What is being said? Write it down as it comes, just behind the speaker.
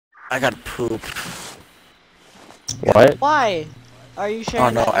I gotta poop. What? Why? Are you sharing? Oh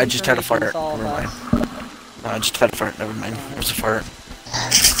no, that I just had a information fart. with all of Never mind. us? No, I just had a fart. Never mind. It was a fart.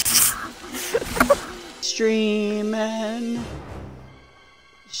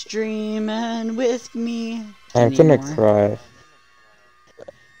 Streaming with me. I'm gonna cry.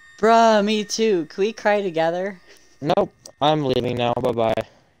 Bruh, me too. Can we cry together? Nope. I'm leaving now. Bye bye.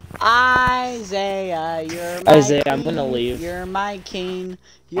 Isaiah, you're my Isaiah, queen, I'm gonna leave. You're my king.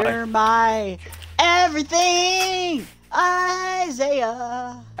 You're my everything.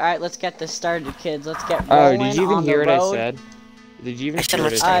 Isaiah. Alright, let's get this started, kids. Let's get rolling. Oh, did you even on hear the what I road. said? Did you even I said hear what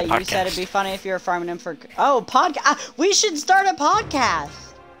I let's said? start a You said it'd be podcast. funny if you were farming him for. Oh, podcast. We should start a podcast.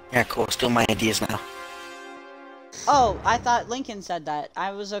 Yeah, cool. Steal my ideas now. Oh, I thought Lincoln said that.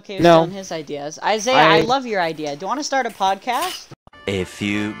 I was okay with No. stealing his ideas. Isaiah, I love your idea. Do you want to start a podcast? A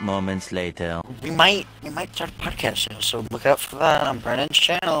few moments later. We might start a podcast show, so look out for that on Brennan's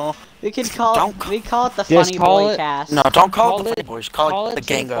channel. We could call Don't we call it the Just Funny call Boy it- Cast. No, don't call it the Call funny boys. Call it the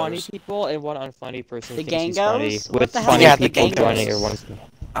two funny Gangos. people and one unfunny person. The thinks he's funny, Gangos? What with the hell funny is the people Gangos? joining or one.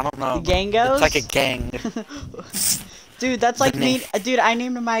 I don't know. The Gangos? It's like a gang. Dude, that's like me. Dude, I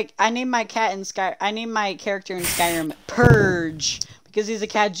named my cat in Sky. I named my character in Skyrim Purge because he's a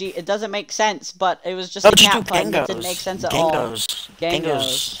cat. It doesn't make sense, but it was just No, a just do cat pun. It Gangos. didn't make sense at all. Gangos.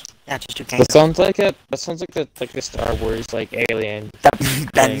 Gangos. Yeah, just do That Gangos. sounds like a Star Wars like alien.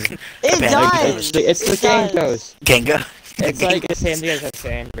 Ben. It Ben- does. It's the It does. Gangos. Ganga. It's like the same thing as a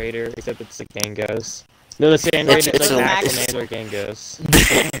Sand Raider, except it's the Gangos. No, the Sand Raider It's is like a- Aquaman or Gangos.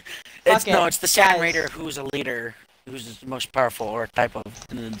 Fuck it, It's the Sand guys. Raider who's a leader, who's the most powerful or type of.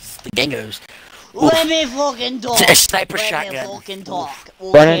 And it's the Gangos. Let me fucking talk. A sniper Let shotgun. me fucking talk.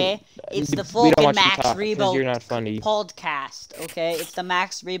 Brennan, Okay, it's the we don't fucking want you to Max talk, 'cause you're Rebo not funny. podcast. Okay, it's the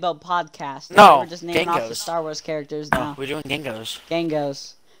Max Rebo podcast. No, we're just naming off the Gangos. Star Wars characters No, now. we're doing Gangos.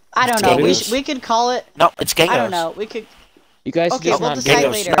 Gangos. I don't It's know. Gangos. We could call it. No, it's Gangos. I don't know. We could. You guys Okay, just we'll not decide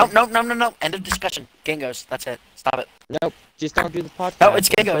Gangos. later. No. End of discussion. Gangos. That's it. Stop it. Nope, just don't do the podcast. No, it's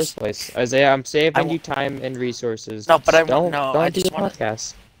in the Gangos. first place. Isaiah, I'm saving I you time and resources. No, but I don't, no, don't I do just the wanna-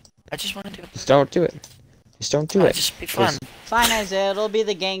 podcast. I just want to do it. Just don't do it. Just don't do it. Just be fun. Fine, Isaiah. It'll be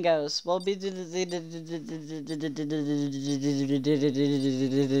the Gangos. We'll be the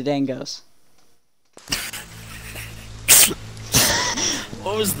Dangos.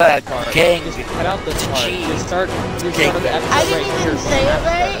 What was that? Gang. Just cut out this part. G. Just start the Gang. episode I didn't right even here. say it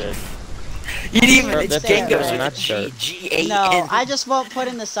right. Started. You didn't even. Or It's that's Gangos it, with not a G. start. G-A-N. No, I just won't put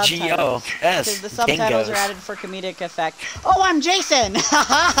in the subtitles. G-O-S. Because the subtitles are added for comedic effect. Oh, I'm Jason!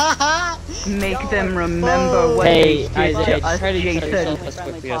 Make them remember what Hey, they did Isaiah, to us, try to kill Jason. yourself as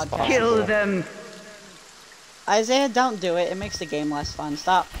quickly as possible. Kill them. Isaiah, don't do it. It makes the game less fun.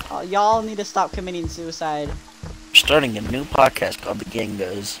 Stop. Y'all need to stop committing suicide. We're starting a new podcast called The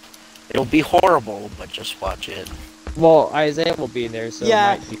Gangos. It'll be horrible, but just watch it. Well, Isaiah will be there, so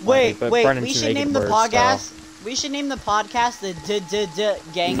Yeah, it might be funny, wait. but Brennan We can should make it name the worse, podcast. We should name the podcast the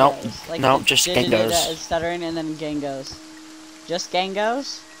Gangos. No, the just d- d- d- Gangos. Stuttering and then Gangos. Just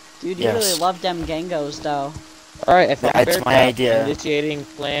Gangos? Dude, you Yes. really love them Gangos, though. so. Alright, if Yeah, I'm it's fair my enough, idea. Initiating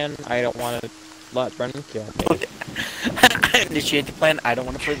plan, I don't want to let Brennan kill me. Initiate the plan. I don't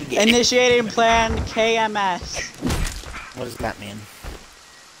want to play the game. Initiating plan KMS. What does that mean?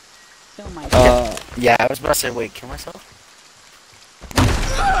 Kill myself. Yeah, I was about to say, wait, kill myself?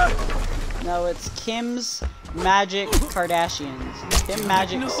 No, it's Kim's Magic Kardashians. Kim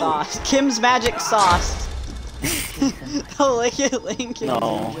Magic Sauce. Kim's Magic Sauce. Oh, Lincoln.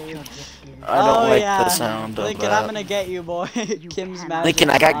 No. I don't like yeah. the sound of Lincoln, that. I'm gonna get you, boy. Kim's Magic Lincoln,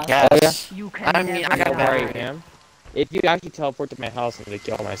 I got Sauce. gas. You can I mean, I got never battery. die. Alright, if you actually teleport to my house, I'm gonna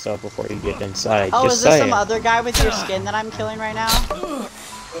kill myself before you get inside. Oh, just is this saying. some other guy with your skin that I'm killing right now?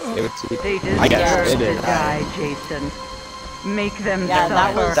 They I guess deserve it to is. die, Jason. Make them Yeah,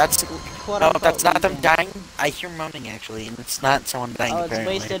 that suffer. was- That's Quote no, unquote that's not them Lincoln. dying. I hear moaning actually, and it's not someone dying. Oh, it's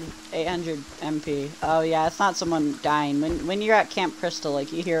apparently. wasted 800 MP. Oh yeah, it's not someone dying. When you're at Camp Crystal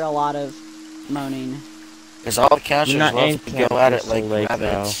Lake, you hear a lot of moaning. Because all the counselors Not in love to Camp go at it Crystal like Lake,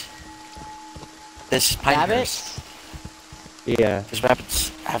 rabbits. This is Pinehurst. Rabbits? Yeah. Because rabbits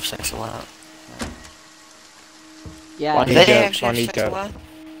have sex a lot. Yeah. Funny Do they joke, actually funny have sex a joke. lot?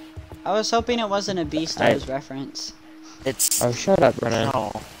 I was hoping it wasn't a Beastars reference. It's Oh, shut up, Brennan.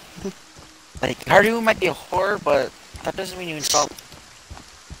 no. Like Hardew might be a whore, but that doesn't mean you insult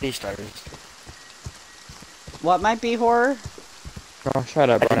Beastars. What might be horror? Oh,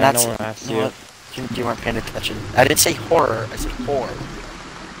 shut up, I did Brennan. not No say- one asked you know you. what? You weren't paying attention. I didn't say horror. I said whore.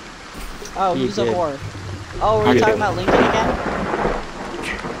 Oh, You who's a did. whore? Oh, we're Hardew. talking about Lincoln again?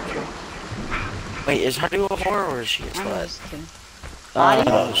 Wait, is Hardew a whore or is she a I'm slut? just kidding. Body? Who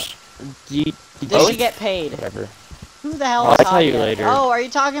knows? Does she get paid? Whatever. Who the hell I'll is tell you Javier? later. Oh, are you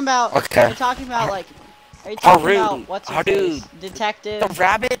talking about? Okay. Are you talking about like? Are you How talking about rude. what's her How face? rude. Detective. The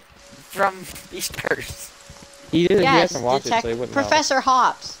rabbit from Beastars. He Yes, hasn't watched it, so he wouldn't know. Professor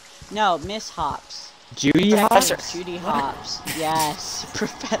Hops. No, Miss Hops. Judy Professor. Hops? Judy Hops. Yes,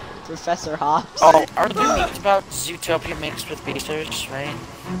 Professor Hops. Oh, are there memes about Zootopia mixed with Beastars, right?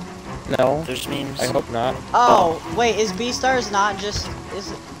 No. There's memes. I hope not. Oh, wait, is Beastars not just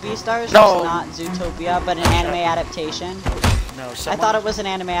Beastars No. not Zootopia, but an anime adaptation? No, I someone, thought it was an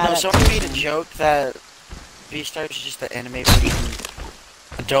anime No, adaptation. someone made a joke that Beastars is just the anime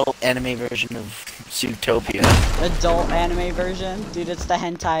version, adult anime version of Zootopia. Adult anime version? Dude, it's the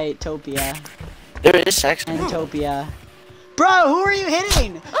hentai-topia. There is sex. Hentopia. Bro, who are you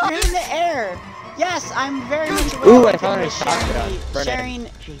hitting? You're hitting the air. Yes, I'm very much aware. Ooh, I Lincoln found a was shotgun. sharing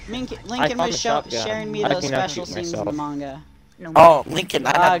Lincoln found was a shotgun. sharing me I those cannot special shoot scenes in the myself. manga. Oh, Lincoln,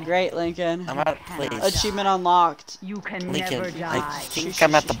 Ah, great, Lincoln. I'm out of place. Achievement unlocked. You can Lincoln, never I die. think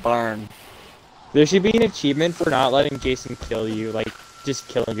I'm at the barn. There should be an achievement for not letting Jason kill you, like, just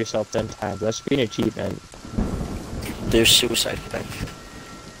killing yourself 10 times. That should be an achievement. There's suicide thing.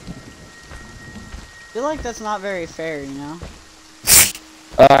 I feel like that's not very fair, you know?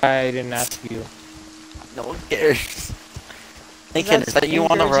 I didn't ask you. No one cares. Lincoln, is That's that you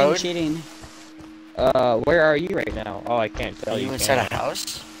on the encouraging road? cheating. Where are you right now? Oh, I can't tell Are you. you inside can't. a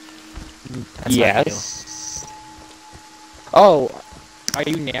house? That's Yes. Oh, are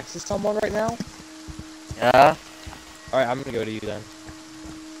you next to someone right now? Yeah? Alright, I'm gonna go to you then.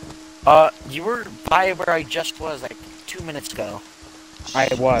 You were by where I just was, like, 2 minutes ago. I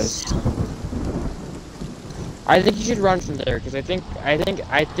was. I think you should run from there, because I think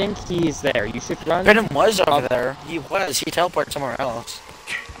he's there. You should run. Venom was over there. He teleported somewhere else.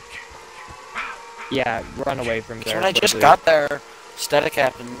 Yeah, run away from So there. when I just quickly. got there, static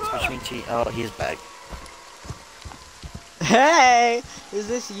happens between Oh, he's back. Hey! Is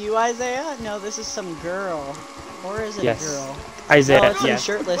this you, Isaiah? No, this is some girl. Or is it Yes. a girl? Isaiah, Oh, it's yes.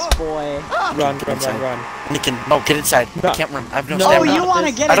 some shirtless boy. Run, run, run, run. Lincoln, no, get inside. No. I can't run. I have no No, Oh, stamina. you want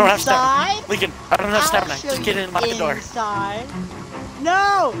to get I don't have inside? stamina. Lincoln, I don't have stamina. I'll show Just get you in by the door. inside.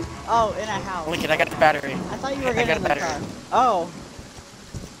 No! Oh, in a house. Lincoln, I got the battery. I thought you were I getting got in a the battery. car. Oh.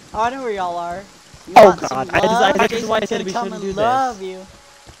 Oh, I know where y'all are. You Oh, want some God. love? This is why I Jason's said gonna we come shouldn't and do this. love you.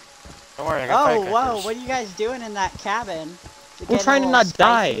 Don't worry, I got Oh, firecrackers. whoa, what are you guys doing in that cabin? We're Getting trying a to little not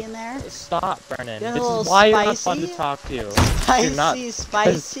die. spicy in there? Stop, Brennan. Get a This little is why you're not fun spicy? to talk to. Spicy, You're not-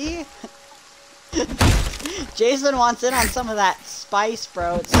 spicy. Jason wants in on some of that spice,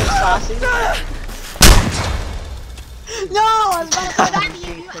 bro. It's so saucy. No! I was about to say that to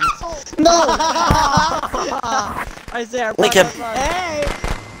you, you asshole! No! Isaiah, Lincoln. run. Hey!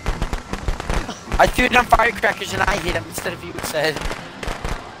 I threw down firecrackers and I hit him instead of you said.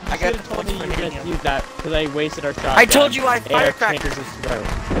 I got You told me you for were hitting gonna him. use that because I wasted our shot. I told you I had Air firecrackers. changes his throat.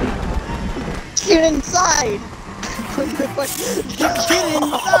 Get inside! Get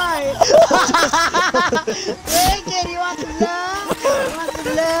inside! Lincoln, you want some love? You want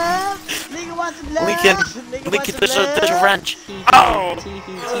some love? Lincoln wants some love? Lincoln, wants there's some a love? wrench. TV, Oh!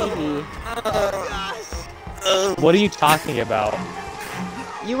 TV. What are you talking about?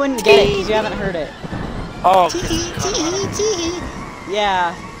 You wouldn't get it because you haven't heard it. Oh, Tee.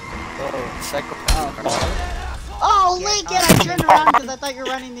 Yeah. psychopath. Oh, Lincoln, I turned around because I thought you were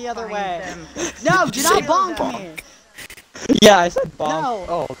running the other way. No, do not bonk me. Yeah, I said bonk. No.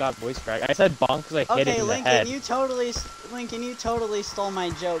 Oh god, voice crack. I said bonk because I hit it Okay, in the Lincoln, head. you totally stole my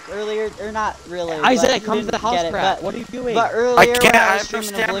joke earlier, or not really. Isaiah, but come you to the didn't house get it, crap. but- What are you doing? But earlier can't, when I I was streaming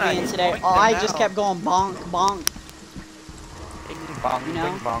understand that. Oblivion He's today, going oh, I now. just kept going bonk, bonk. Bing bong, You know?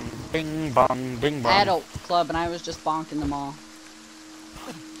 bing bong, bing bong, bing bong. Adult club, and I was just bonking them all.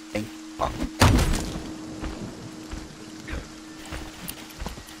 Bing bong.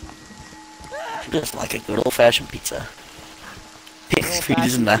 Just like a good old-fashioned pizza.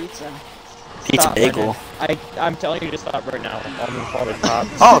 Old-fashioned Pizza pizza. Stop, bagel. Brennan. I'm telling you to stop right now. I'm gonna call the cops.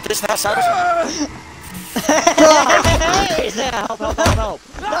 Oh, this house I was Isaiah, help!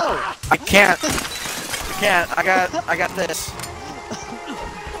 No! I can't. I can't. I got this.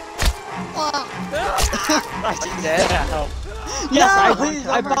 Are you dead? Yeah, help. No, Yes, he's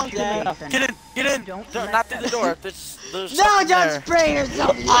I over bonked dead. him enough. Get in! Don't No, let not through the them- door. There's No, something don't there. spray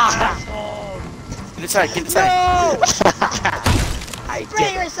yourself! Get inside, get inside. No!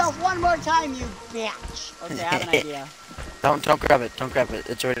 Spray yourself one more time, you bitch! Okay, I have an idea. Don't grab it. Don't grab it.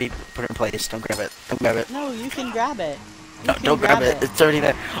 It's already put in place. Don't grab it. Don't grab it. No, you can grab it. You No, can don't grab it. It's already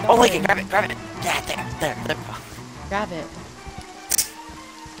there. Oh, worry. Lincoln, grab it. Yeah, there. Grab it.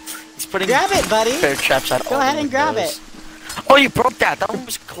 He's putting Grab it, buddy! bear traps out. Go all ahead the and grab windows. Oh, you broke that. That one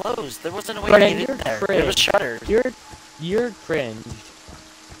was closed. There wasn't a way to Brennan, get in you're there. cringe. It was shuttered. You're cringe.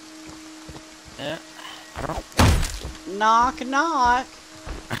 Yeah. I don't. Knock, knock.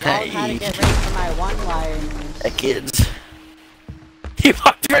 Oh, how to get ready for my one-liners. Hey, kids. You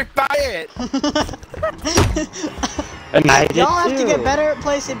walked right by it. And I did Y'all have to too. get better at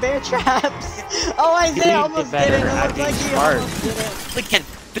placing bear traps. Oh, You need to Isaiah almost get did it. better It at looked like being he smart. almost did it. Lincoln,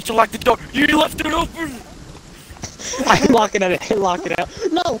 did you lock the door? You left it open. I'm locking it. I'm locking it out.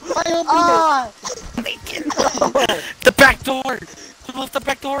 No, I opened Ah! Lincoln. The back door. You left the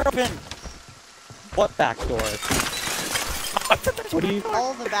back door open. it. What back door? What do you?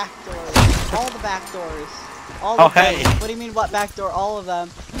 All the back doors. All the back doors. All Oh, of them. hey. What do you mean, what back door? All of them.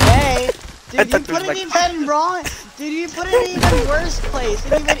 Hey! I Dude, you thought there put was it like- even wrong. Dude, you put it in an even worse place.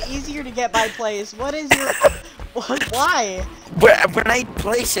 An even easier to get by place. What is your... Why? When I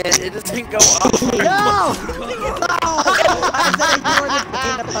place it, it doesn't go up. No!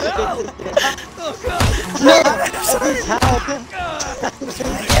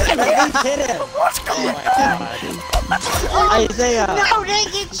 What's going on? Isaiah. No,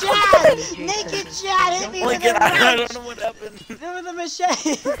 Naked Chad! Naked Chad, hit me with Lincoln, a I wrench! don't know what happened. With a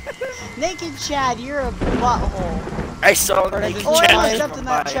machete! Naked Chad, you're a butthole. I saw Lincoln. Oh, I Chad almost just stepped in went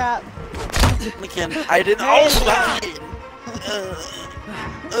that by. trap. Lincoln, I didn't. Hey,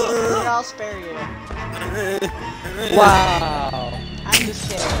 Oh, I'll spare you. Wow. I'm just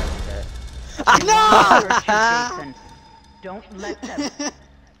kidding. No! Jason. Don't let them.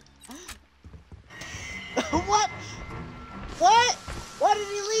 What? What? Why did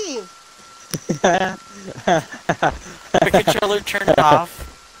he leave? the controller turned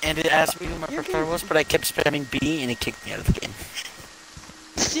off, and it asked me who my preferred was, but I kept spamming B, and it kicked me out of the game.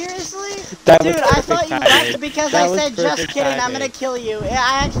 Seriously? That was Dude, I perfect thought you timing. left because That I was said, just perfect kidding, I'm timing. gonna kill you.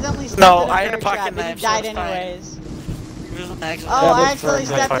 I accidentally stepped No, in a I had a bear pocket trap, and knife, you so died it's fine. anyways. It was an accident. Oh, was I accidentally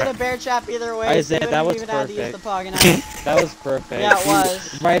perfect. stepped in a bear trap either way, Isaiah, so you that wouldn't was even have to use the perfect. pocket knife. That was perfect. Yeah, it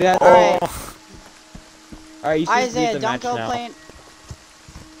was. Right at. Alright. Alright, you should leave Isaiah, the don't match go now. playing...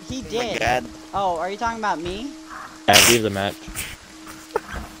 He Oh my did. God. Oh, are you talking about me? Yeah, leave the match.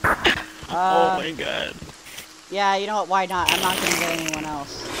 Oh my God. Yeah, you know what, why not? I'm not gonna get anyone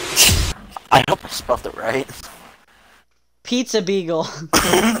else. I hope I spelled it right. Pizza Beagle.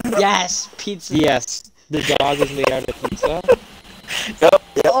 Yes, pizza. Yes, the dog is made out of pizza. Yep.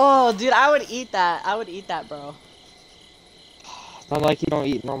 Oh, dude, I would eat that. I would eat that, bro. It's not like you don't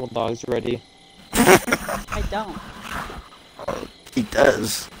eat normal dogs already. I don't. He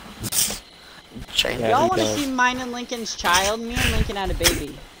does. China. Yeah, Y'all he want to does. see mine and Lincoln's child? Me and Lincoln had a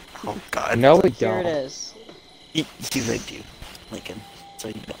baby. Oh God. No, we Here it don't. is. He raped you, Lincoln. So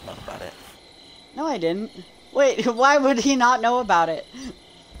you don't know about it. No, I didn't. Wait, why would he not know about it?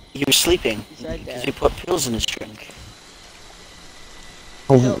 He was sleeping. He's right there. Because he put pills in his drink.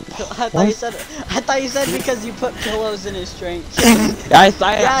 I thought you said because you put pillows in his drink. I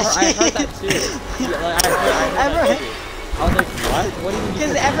Yeah, heard that too. Like, I heard that too. I was like, what? What do you mean?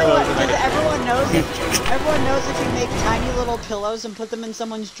 Because everyone knows if you make tiny little pillows and put them in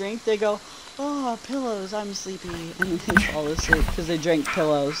someone's drink, they go, oh, pillows, I'm sleepy, and then they fall asleep because they drank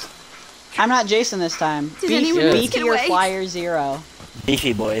pillows. I'm not Jason this time. Did anyone else Beefy get or away? Flyer 0.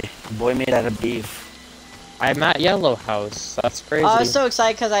 Beefy boy. Boy made out of beef. I'm at Yellow House. That's crazy. I was so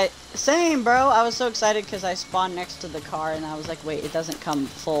excited because same, bro. I was so excited because I spawned next to the car and I was like, wait, it doesn't come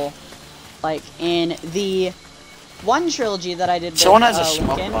full. Like in the one trilogy that I did with Someone has a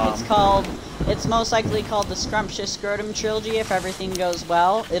smoke Lincoln, bomb. it's most likely called the Scrumptious Scrotum Trilogy if everything goes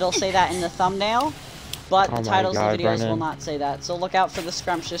well. It'll say that in the thumbnail, but Oh the my titles God, of the videos Brennan. will not say that. So look out for the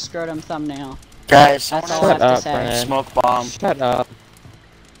Scrumptious Scrotum thumbnail. Guys, someone That's all has I have Shut to say. up, a Brennan. smoke bomb. Shut up.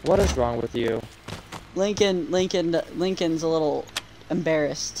 What is wrong with you? Lincoln's a little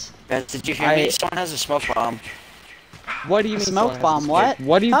embarrassed. Guys, did you hear me? Someone has a smoke bomb. What do you mean? Smoke someone bomb, has a what? smoke-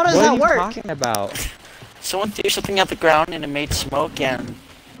 What do you? How does what that are you work? talking about? Someone threw something out the ground and it made smoke and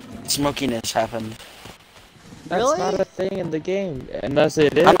smokiness happened. That's Really? not a thing in the game, unless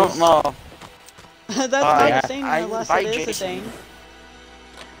it is. I don't know. That's not yeah. a thing I unless invite it is a Jason. thing.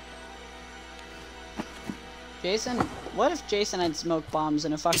 Jason, what if Jason had smoke bombs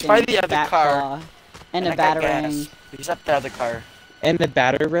and a fucking by the other bat car. claw and a I got batarang gas. He's up the other car. And the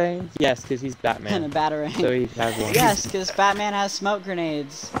batarang? Yes, because he's and a Batman. batarang? So he has one. Yes, because Batman has smoke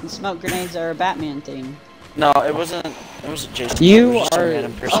grenades, and smoke grenades are a Batman thing. No, it wasn't. It wasn't Jason. It You was just some are.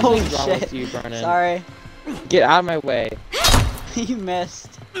 random person. Oh, Something's wrong shit. with you, Brennan. Sorry, Get out of my way. you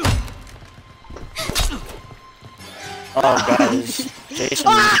missed. Oh, guys.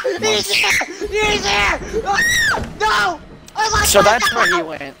 Jason. He's here! He's here! No! I lost So my that's where he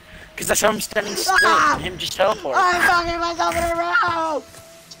went. Because that's how I'm standing still, and him just teleport. I'm fucking myself in a row!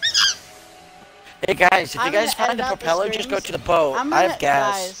 Hey guys, if I'm you guys gonna find a edit out the propeller, just go screams. to the boat. I have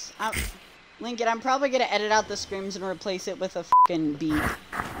gas. Guys, Lincoln, I'm probably gonna edit out the screams and replace it with a fucking beat.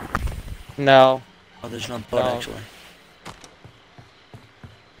 No. Oh, there's no boat, No. actually.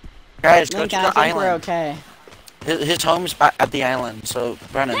 Guys, Lincoln, go I to the think we're island. okay. His home's at the island, so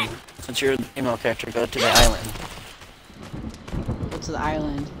Brennan, since you're the female character, go to the island. Go to the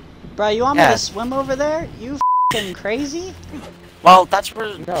island. Bro, you want me to swim over there? You fucking crazy? Well, that's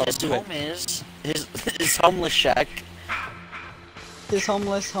where No, his do it. home is. His homeless shack. His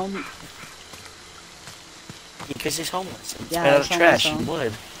homeless home. Because he's homeless. It's Yeah, made out his of trash homeless and home.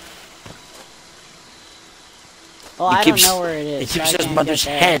 wood. Well, He I keeps- don't know where it is. He so keeps I his can't mother's get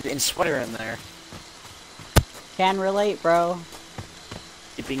there. head and sweater in there. Can relate, bro.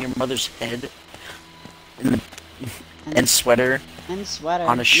 Keeping your mother's head and sweater. And sweater.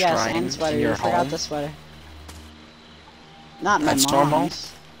 on a Yes, shrine and sweater. in your You forgot home? the sweater. Not my That's mom's. normal?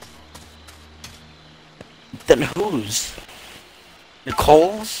 Then whose?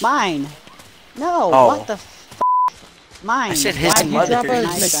 Nicole's? Mine. No, Oh. what the f***? Mine. I said his Why Why'd you mother. drop a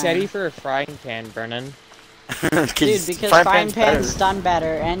Nice machete for a frying pan, Brennan? Dude, because frying pan's done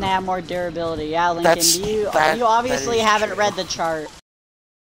better and they have more durability. Yeah, Lincoln, That's- you that obviously is haven't true. read the chart.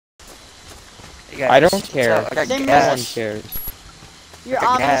 I don't care. I got Same No one gas. cares. You're Like a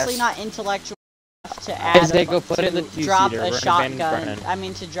obviously gas. not intellectual enough to add. As they go put it in the to drop two-seater, a we're shotgun. abandoning Brennan. I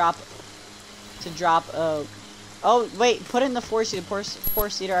mean, to drop a. Oh wait, put it in the four-seater.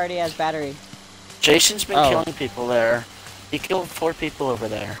 Four-seater already has battery. Jason's been Oh. killing people there. He killed 4 people over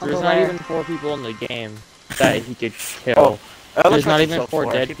there. Over There's not where? even 4 people in the game that he could kill. Oh, it There's looked not like he even killed 4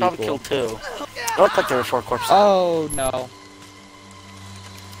 dead He probably people. killed 2. It looked like there were 4 corpses. Oh no.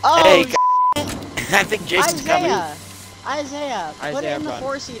 Oh, Hey, shit. I think Jason's coming. Isaiah, put it Isaiah, in the run.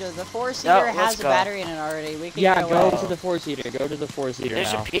 four-seater. The four-seater No, has let's a go. battery in it already. We can Yeah, get go away. to the 4-seater. Go to the 4-seater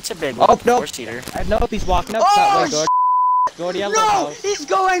There's now. a pizza big Oh, one. no. 4-seater. Nope, he's walking up Oh, that way. Go to yellow No! house. He's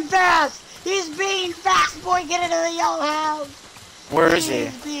going fast! He's being fast, boy! Get into the yellow house! Where is he?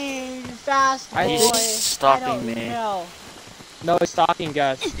 He's being fast, boy! I He's think- stalking I don't me. know. No, he's stalking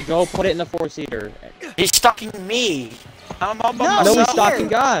us. Go put it in the 4-seater. He's stalking me. I'm all by No, No, myself. he's here.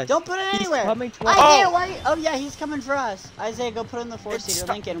 stalking us. Don't put it He's anywhere! coming towards Isaiah, Oh. why are you... Oh, yeah, he's coming for us. Isaiah, go put it in the four-seater. stuck.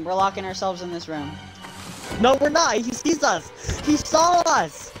 Lincoln, we're locking ourselves in this room. No, we're not. He sees us. He saw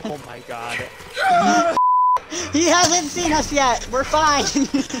us. Oh my god. He hasn't seen us yet. We're fine.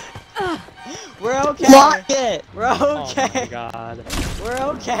 We're okay. Lock it. We're Oh my okay. god. We're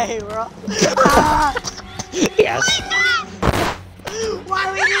okay. We're ah! Yes. Why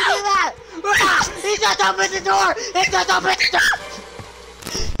would you do that? Ah! He just opened the door! He just opened the door!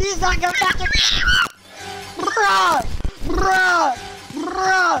 He's not gonna back to Bruh! Bruh!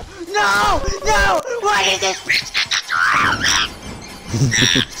 Bruh! No! No! Why did this bitch get the door open?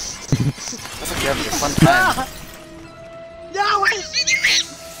 Looks like you're having a fun time. Ah! No! What is he doing?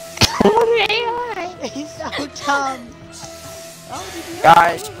 He's so dumb. Oh, did you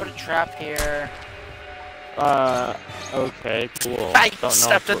Guys, put a trap here. Okay, cool. I Don't know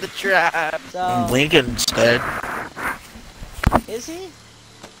stepped if in the trap. So, Lincoln's dead. is he?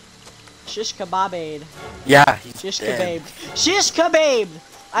 Shish kebabade. Yeah, he's Shish dead. kebabed. Shish kebabed!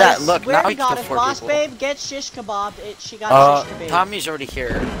 Yeah, I look, swear now to he God, killed if 4 Boss people. Babe gets shish kebabbed, she got shish kebabed. Tommy's already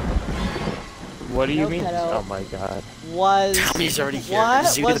here. What do you No, mean? pedo. Oh my god. Was Tommy's already here. what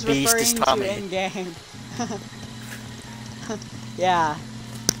Zoo was the Beast is referring Tommy. to in-game? Yeah.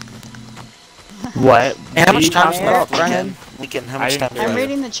 What? Hey, how much Did you time's talk left, about Brennan? Lincoln, how I much didn't time's hear I'm you.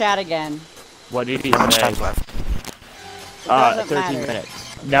 reading the chat again. What did he How much say? time's left? It doesn't 13 matter. minutes.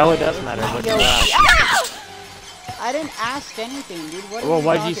 No, it doesn't matter. Look Yo, at that. I didn't ask anything, dude. What are Well, you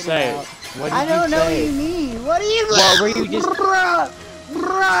what'd you talking say? about? What did I you don't know what say? you mean. What do you mean? What were you just? Bruh!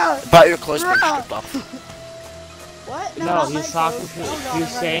 Bruh! About your clothes being Bruh. stripped off. What? No, not he's my talking. clothes. Oh, God, He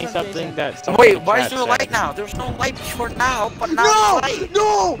was I'm saying running from something Jason. that. someone Wait, in why chat is there a light said. now? There's no light before now, but now No! there's light.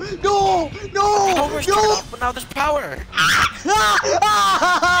 No! No! No! Power's turned No! off, but now there's power. Ah!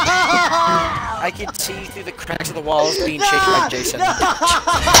 I can see through the cracks of the walls being shaken by Jason.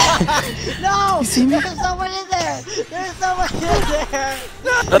 No! There's someone in there! There's someone in there!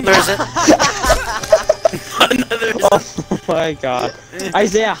 No, there isn't. No, there isn't. Oh my god.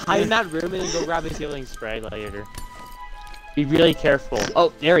 Isaiah, hide in that room and then go grab his healing spray later. Be really careful.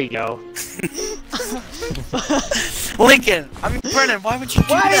 Oh, there you go. Lincoln, I mean Brennan, why would you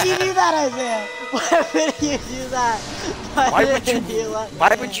do Why that? did you do that, Isaiah? Why would you do that? Why would did you? let me Why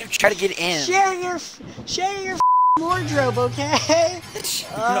in? would you try to get in? Share your wardrobe, okay?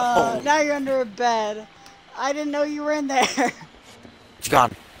 No. Now you're under a bed. I didn't know you were in there. It's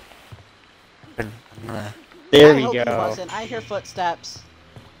gone. There I we hope he go. wasn't. I hear footsteps.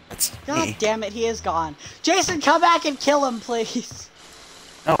 That's God me. damn it, he is gone. Jason, come back and kill him, please.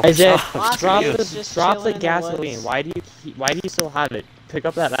 No, Isaiah, Boss drop Babe's just the chilling in the gasoline. woods. Why do you still have it? Pick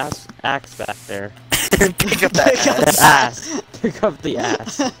up that axe back there. Pick up that Pick up That ass. ass. Pick up the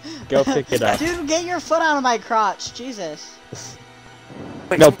ass. Go pick it up. Dude, get your foot out of my crotch. Jesus.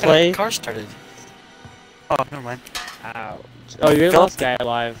 Wait, No, some kind of play. car started. Oh, never mind. Ouch. Oh, you're the Phil- last guy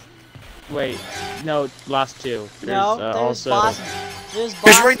alive. Wait, no, last two. No, There's, there's also... boss. There's He's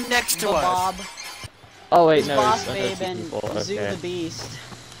boss. right next to us. Bob. Oh wait, There's no, boss there's babe other and people. Zoo Okay. the Beast.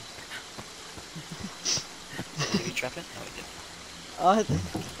 Did we trap it? No, we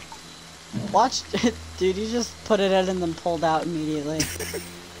didn't. Watch, dude. You just put it in and then pulled out immediately.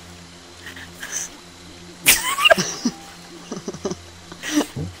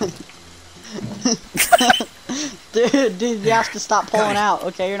 Dude, you have to stop pulling out.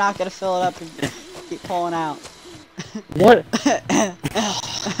 Okay, you're not gonna fill it up and keep pulling out. What?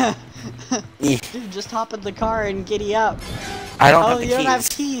 Dude, just hop in the car and giddy up. I don't Oh, have the you don't have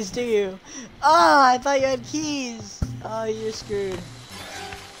keys. keys, do you? Oh, I thought you had keys. Oh, you're screwed.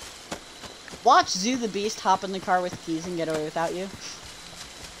 Watch Zoo the Beast hop in the car with keys and get away without you.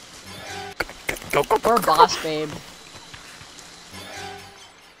 Go, go, go, Or go. Boss Babe.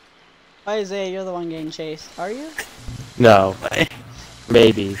 Isaiah, you're the one getting chased. Are you? No,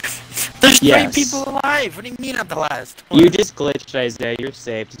 maybe. There's Yes. 3 people alive. What do you mean I'm the last? You just glitched, Isaiah. You're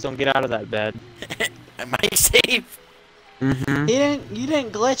safe. Just don't get out of that bed. Am I safe? Mm-hmm. You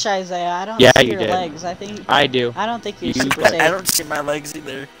didn't glitch, Isaiah. I don't Yeah, see you your did. legs. I do. don't think you're You super glitched. safe. I don't see my legs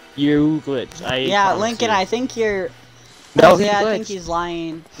either. You glitched. Yeah, promise Lincoln, you. I think you're. No, he Isaiah, I think glitched. he's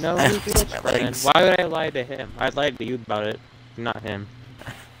lying. No, I he don't see glitched, my Brennan. legs. Why would I lie to him? I'd lie to you about it, not him.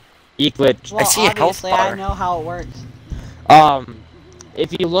 He glitched. Well, see a health obviously, I bar. know how it works.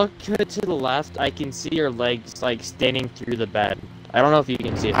 If you look to the left, I can see your legs, like, standing through the bed. I don't know if you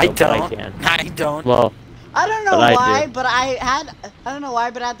can see it, I though, but don't. I can. I don't. Well, I don't know But I why, do. but I don't know why,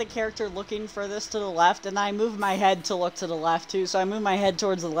 but I had the character looking furthest to the left, and I moved my head to look to the left too. So I moved my head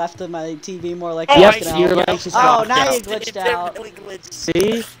towards the left of my TV, more like. Oh, Yep, I looking see out. your you. legs just Oh, got now you out. glitched It out. definitely glitched.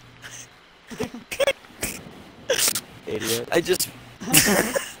 See? Idiot. I just.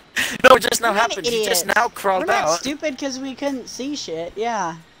 No, it just now You're an happened. You just idiot. now We're crawled not out. stupid because we couldn't see shit.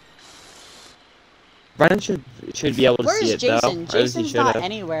 Yeah. Brennan should be able to Where's see it, Jason? though. Or at least he Jason's should not have.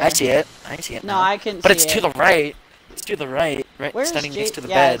 anywhere. I see it. I see it. No, now. I couldn't But see it's it. to the right. It's to the right. Right, Where's standing next to the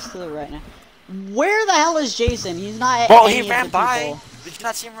yeah, bed. it's to the right now. Where the hell is Jason? He's not. Well, any he of ran the by. people. Did you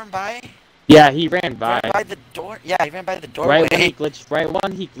not see him run by? Yeah, he ran by. Ran by the door. Yeah, he ran by the doorway. Right when he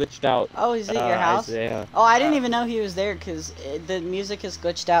glitched out. Oh, he's at your house? Isaiah. Oh, I didn't even know he was there because the music is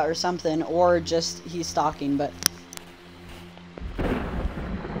glitched out or something, or just he's stalking. But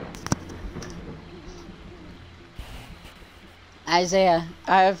Isaiah,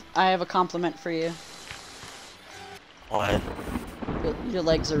 I have a compliment for you. What? Your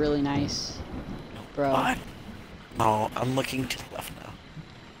legs are really nice, bro. What? No, I'm looking to the left now.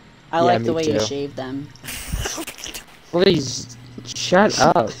 I Yeah, like the me way you too. shave them. Please, shut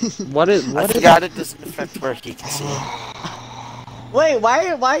up. What is? I What is? forgot it doesn't affect where he can see. Wait,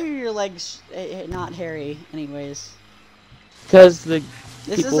 why are your legs not hairy? Anyways, Because the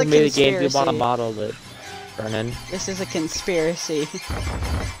this people is a who made the game conspiracy. want to model it. Brennan. This is a conspiracy.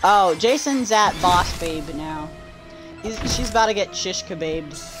 Oh, Jason's at Boss Babe now. She's about to get shish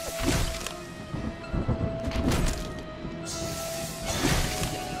kebabed.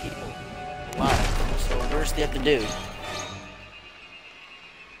 Wow. So where's the other dude?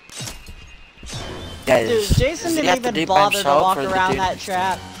 Guys, Dude, Jason does he didn't have to even do by bother to himself, walk or the around dude- that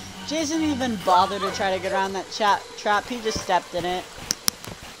trap. Jason didn't even bother to try to get around that trap. He just stepped in it.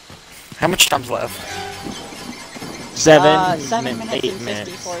 How much time's left? 7 7 minutes 8 and minutes.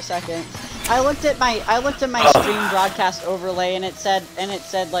 54 seconds. I looked at my stream broadcast overlay and it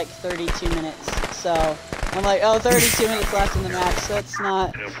said like 32 minutes. So I'm like, oh, 32 minutes left in the match. So it's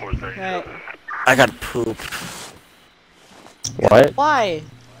not right. I gotta poop. What? Why?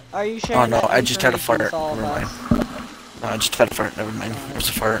 Are you sharing? Oh no, that I just had a information fart. with all of Never us? mind. No, I just had a fart. Never mind. It was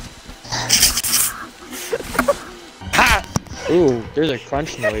a fart. Ha! Ooh, there's a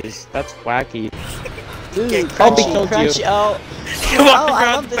crunch noise. That's wacky. Ooh, Get crunchy, killed you. crunchy. Oh, He oh, walked I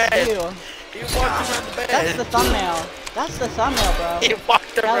around love the this bed. view. He walked around the bed. That's the thumbnail. That's the thumbnail, bro. He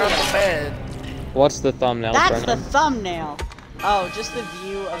walked Hell around yeah. the bed. What's the thumbnail, That's the Brennan? thumbnail. Oh, just the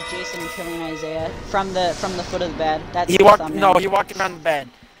view of Jason killing Isaiah from the foot of the bed. That's He the walked. thumbnail. No, he walked around the bed.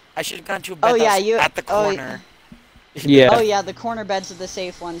 I should have gone to a bed Oh, that yeah, was you- at the oh, corner. Yeah. Oh yeah, the corner beds are the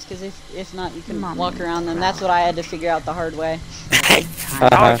safe ones, because if not, you can walk around them. That's what I had to figure out the hard way.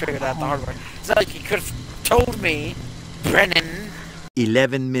 Now I figured out the hard way. It's not like you could have told me, Brennan.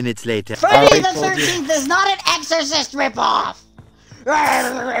 11 minutes later. Friday I the told you. 13th is not an Exorcist ripoff!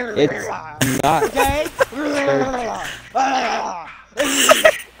 It's not. Okay?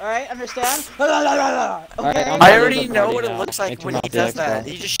 Alright, understand? Okay? I'm I not already in the know party what it now. looks like Make when him he off the does that. Xbox.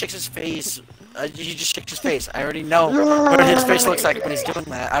 He just shakes his face. He just shakes his face. I already know what his face looks like when he's doing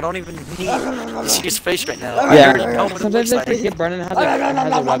that. I don't even need to see his face right now. I already know what it Sometimes looks I like. think Brennan has a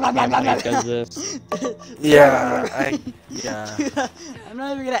webcam when he does this. Yeah, I'm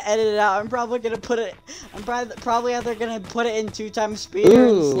not even gonna edit it out. I'm probably gonna put it. I'm probably either gonna put it in 2x speed or in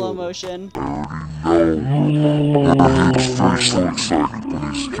Ooh. slow motion.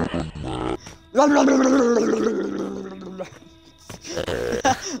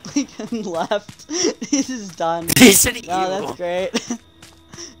 Lincoln left. This is done. He said you. Oh, that's great.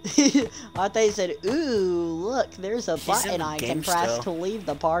 I thought he said, "Ooh, look, there's a He's in button the I can game press still. to leave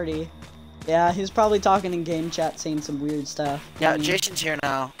the party." Yeah, he's probably talking in game chat, saying some weird stuff. Yeah, Jason's here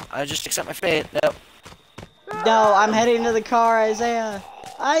now. I just accept my fate. Nope. No, I'm heading to the car, Isaiah.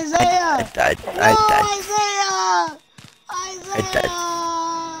 Isaiah! I No, died. Isaiah!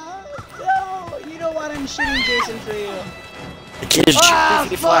 Isaiah! No, you know what? I'm shooting Jason for you. The kid is Ah,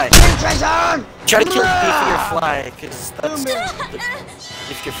 Beefy the Fly. fuck you, Jason! Try to kill Beefy or Ah! Fly, because that's Boom,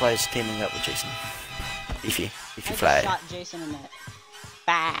 Beefy or Fly is teaming up with Jason. Beefy I just Fly. shot Jason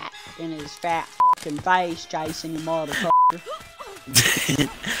in his fat fucking face, Jason, you motherfucker.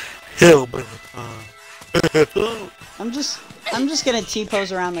 Hell, bro. I'm just gonna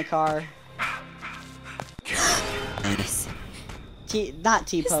T-pose around the car. Not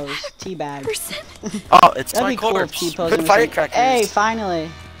T-pose, T-bag. Oh, it's That'd my be cool if corpse. T-posing Good was like, firecrackers. hey, finally.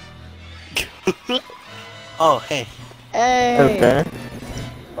 Oh, hey. Hey! Okay.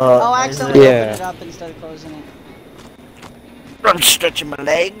 Oh, I accidentally Yeah. opened it up instead of closing it. I'm stretching my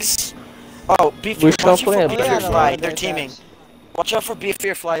legs. Oh, Beefy, We shall watch out play for a Beefy better or Yeah, Fly. the They're bear teaming. traps. Watch out for Beefy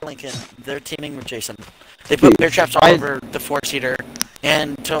or Fly, Lincoln. They're teaming with Jason. They put bear traps all over the four-seater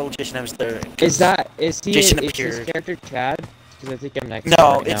and told Jason I was there. Is he? Jason Is his appeared. character Chad? Because I think I'm next.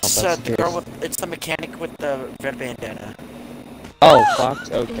 No, right it's now, the girl with. It's the mechanic with the red bandana. Oh,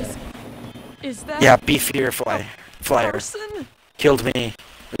 fuck. Okay. Is that Yeah, Beefy or Fly. Flyer person? killed me.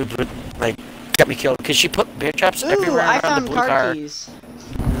 Like, got me killed because she put bear traps Ooh, everywhere I around the found blue car car. keys.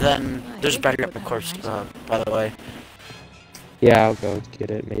 Then there's a battery up, of course. By the way. Yeah, I'll go get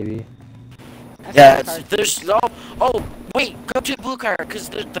it maybe. I Yeah, found car it's, there's oh wait, go to the blue car because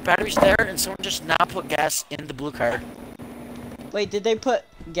the battery's there and someone just now put gas in the blue car. keys. Wait, did they put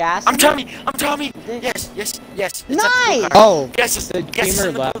gas I'm in telling you. They- Yes. It's Nice! at the blue car. Oh, Gas is the in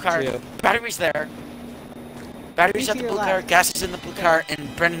gamer the left blue car. too. Battery's there. Battery's To at the your blue car. left. Gas is in the blue car,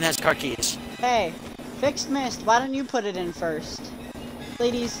 and Brendan has car keys. Hey, fixed mist, why don't you put it in first?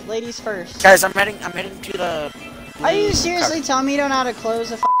 Ladies first. Guys, I'm heading to the. Are you blue seriously car. telling me you don't know how to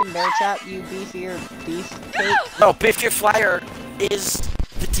close a fucking bear trap, you beefy or beef cake? No, Biff your Flyer is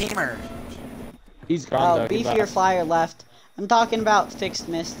the teamer. He's gone. Oh, though, beefy goodbye. or flyer left. I'm talking about fixed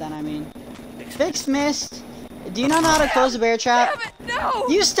mist then, I mean. Fixed mist? Do you not know how to close a bear trap? Damn it, no!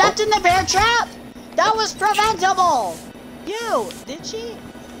 You stepped in the bear trap? That was preventable! You! Did she?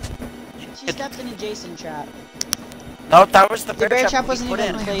 She stepped in a Jason trap. No, that was the The bear trap we wasn't put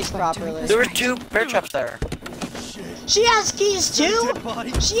even in. placed properly. There were 2 bear traps there. She has keys too?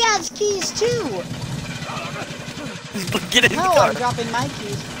 She has keys too! Get in the No, car. I'm dropping my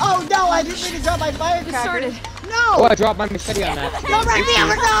keys. Oh no, I didn't mean to drop my firecracker. Started. Oh, No! I dropped my machete on that. Don't break me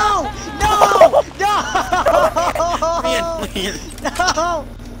over! No! No! No!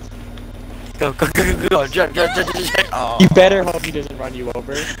 Go. Oh. You better hope he doesn't run you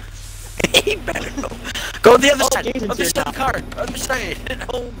over. He better go. Go the other side. Jason's Other here side of the car. Other side.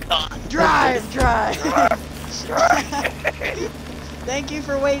 Oh god. Drive! Thank you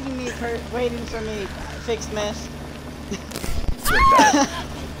for waiting for me, fixed mist.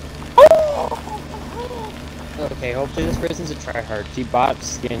 Okay, hopefully this person's a tryhard. He bought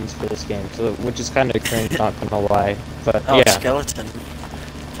skins for this game, so which is kind of cringe, not gonna lie. But Oh, yeah. skeleton.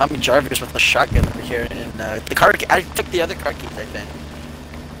 Tommy Jarvis with a shotgun over here, and the car. I took the other car keys, I think.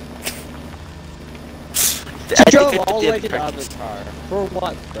 She I drove think I took all the way other to the car other keys. car. For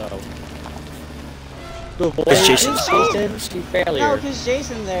what, though? To avoid It's Jason's fault. Jason to failure. No, because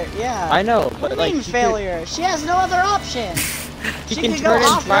Jason's there, yeah. I know, What but do you like mean she failure? She has no other option. She She can could go turn and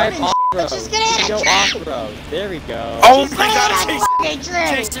off-road drive and off shit, road. but she's gonna She hit can a go tree. off road. There we go. Oh She's my gonna god, hit a Jason! fucking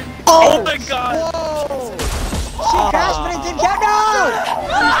tree. Jason! Oh my god! Whoa! She crashed, but it didn't count. No!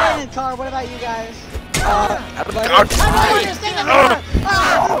 I'm staying in the car. What about you guys? Out of the I don't understand anymore!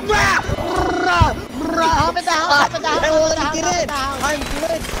 Hop in the house, hop in the house, I hop in want the to house, get hop in in! the house! I'm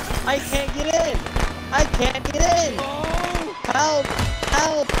good! I can't get in! I can't get in! Help!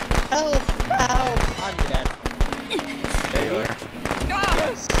 Help! Help! Help! I'm dead. There you are.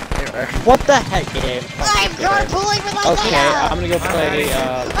 Yes. There you are. What the heck, game? I'm carpooling with Isaiah! Okay, I'm gonna go play,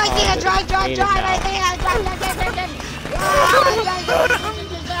 Isaiah, drive! Aiden now. Isaiah, drive!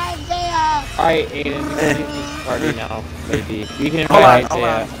 Isaiah! Alright, Aiden, we can do this party now, maybe. We can Hold on, invite hold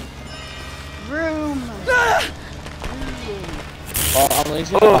Isaiah. on. Vroom! Well, I'm at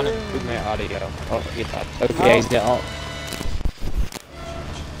least gonna improve my audio. Oh, get that. Okay, Isaiah.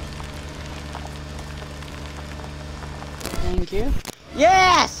 Thank you.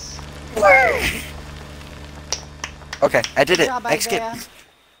 Yes! Okay, I did Good it. job, I Isaiah. escaped.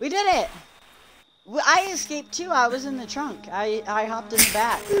 We did it! I escaped too. I was in the trunk. I hopped in the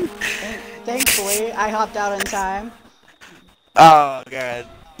back. Thankfully, I hopped out in time. Oh god.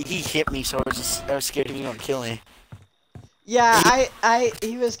 He hit me, so I was scared he was gonna kill me. Yeah,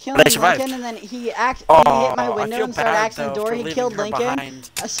 he was killing But I survived. Lincoln, and then he hit my I window feel and started bad, axing the though, door. for He leaving killed her Lincoln. behind.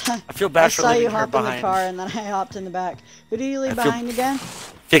 I feel bad I for saw you leaving her hop in the behind. car, and then I hopped in the back. Who did you leave I feel- behind again?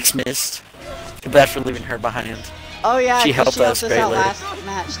 Fix missed. Feel bad for leaving her behind. Oh yeah, She 'cause helped us out greatly. last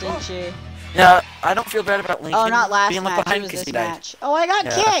match, didn't she? Yeah, I don't feel bad about Lincoln Oh, not last being match. left behind It was because this he died. match. Oh, I got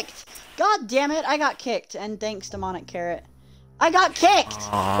Yeah. kicked! God damn it, I got kicked. And thanks, Demonic Carrot. I got kicked!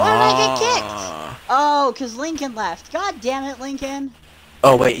 Why did I get kicked? Oh, 'cause Lincoln left. God damn it, Lincoln.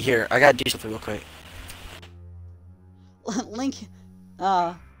 Oh wait, here, I gotta do something real quick. Lincoln.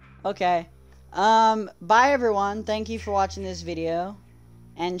 Okay. Bye everyone. Thank you for watching this video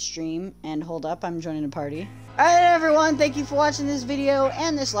and stream. And hold up, I'm joining a party. Alright everyone, thank you for watching this video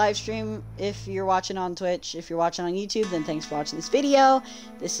and this live stream. If you're watching on Twitch, if you're watching on YouTube, then thanks for watching this video.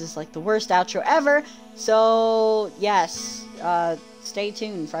 This is like the worst outro ever. So, yes, stay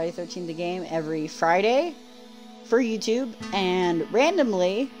tuned. Friday 13th the game every Friday for YouTube, and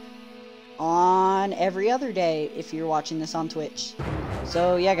randomly on every other day if you're watching this on Twitch.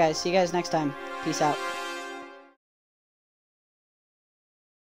 So yeah guys, see you guys next time. Peace out.